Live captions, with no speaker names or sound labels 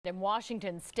In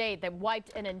Washington state that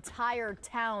wiped an entire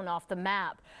town off the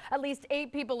map. At least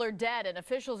 8 people are dead, and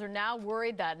officials are now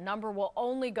worried that number will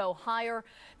only go higher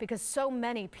because so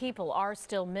many people are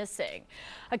still missing.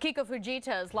 Akiko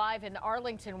Fujita is live in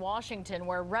Arlington, Washington,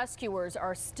 where rescuers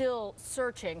are still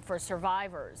searching for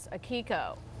survivors.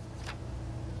 Akiko.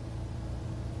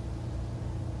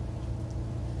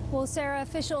 Well, Sarah,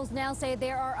 officials now say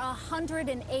there are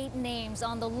 108 names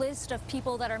on the list of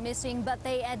people that are missing, but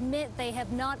they admit they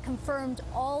have not confirmed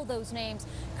all those names.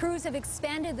 Crews have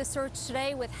expanded the search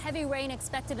today with heavy rain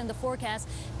expected in the forecast.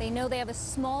 They know they have a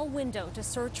small window to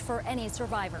search for any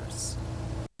survivors.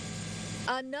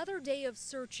 Another day of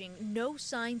searching, no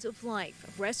signs of life.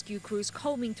 Rescue crews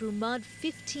combing through mud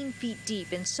 15 feet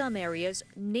deep in some areas,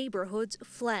 neighborhoods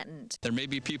flattened. There may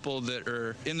be people that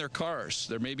are in their cars.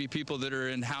 There may be people that are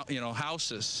in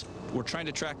houses. We're trying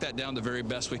to track that down the very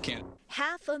best we can.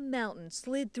 Half a mountain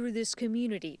slid through this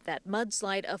community. That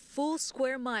mudslide a full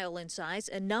square mile in size,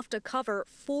 enough to cover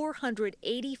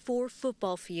 484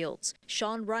 football fields.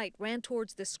 Sean Wright ran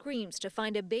towards the screams to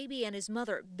find a baby and his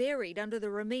mother buried under the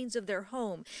remains of their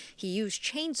home. He used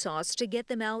chainsaws to get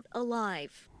them out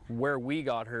alive. Where we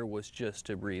got her was just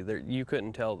debris. You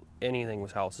couldn't tell anything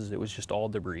was houses. It was just all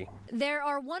debris. There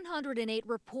are 108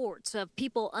 reports of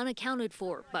people unaccounted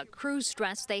for, but crews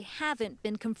stress they haven't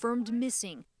been confirmed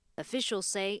missing. Officials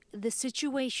say the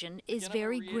situation is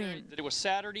very grim. That it was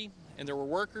Saturday, and there were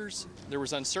workers, there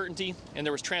was uncertainty, and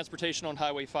there was transportation on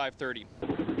Highway 530.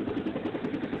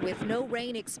 With no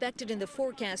rain expected in the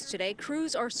forecast today,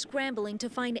 crews are scrambling to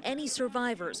find any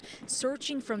survivors,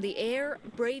 searching from the air,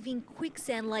 braving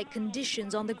quicksand-like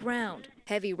conditions on the ground.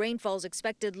 Heavy rainfalls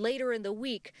expected later in the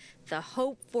week, the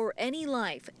hope for any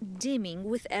life dimming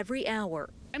with every hour.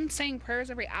 I'm saying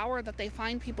prayers every hour that they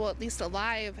find people at least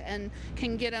alive and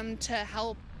can get them to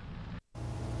help.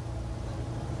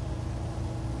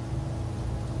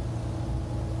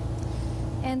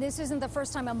 And this isn't the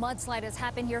first time a mudslide has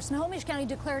happened here. Snohomish County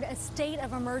declared a state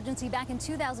of emergency back in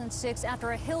 2006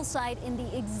 after a hillside in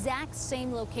the exact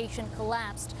same location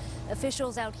collapsed.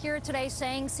 Officials out here today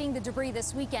saying seeing the debris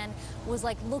this weekend was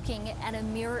like looking at a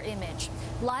mirror image.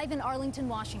 Live in Arlington,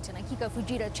 Washington, Akiko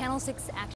Fujita, Channel 6 Action.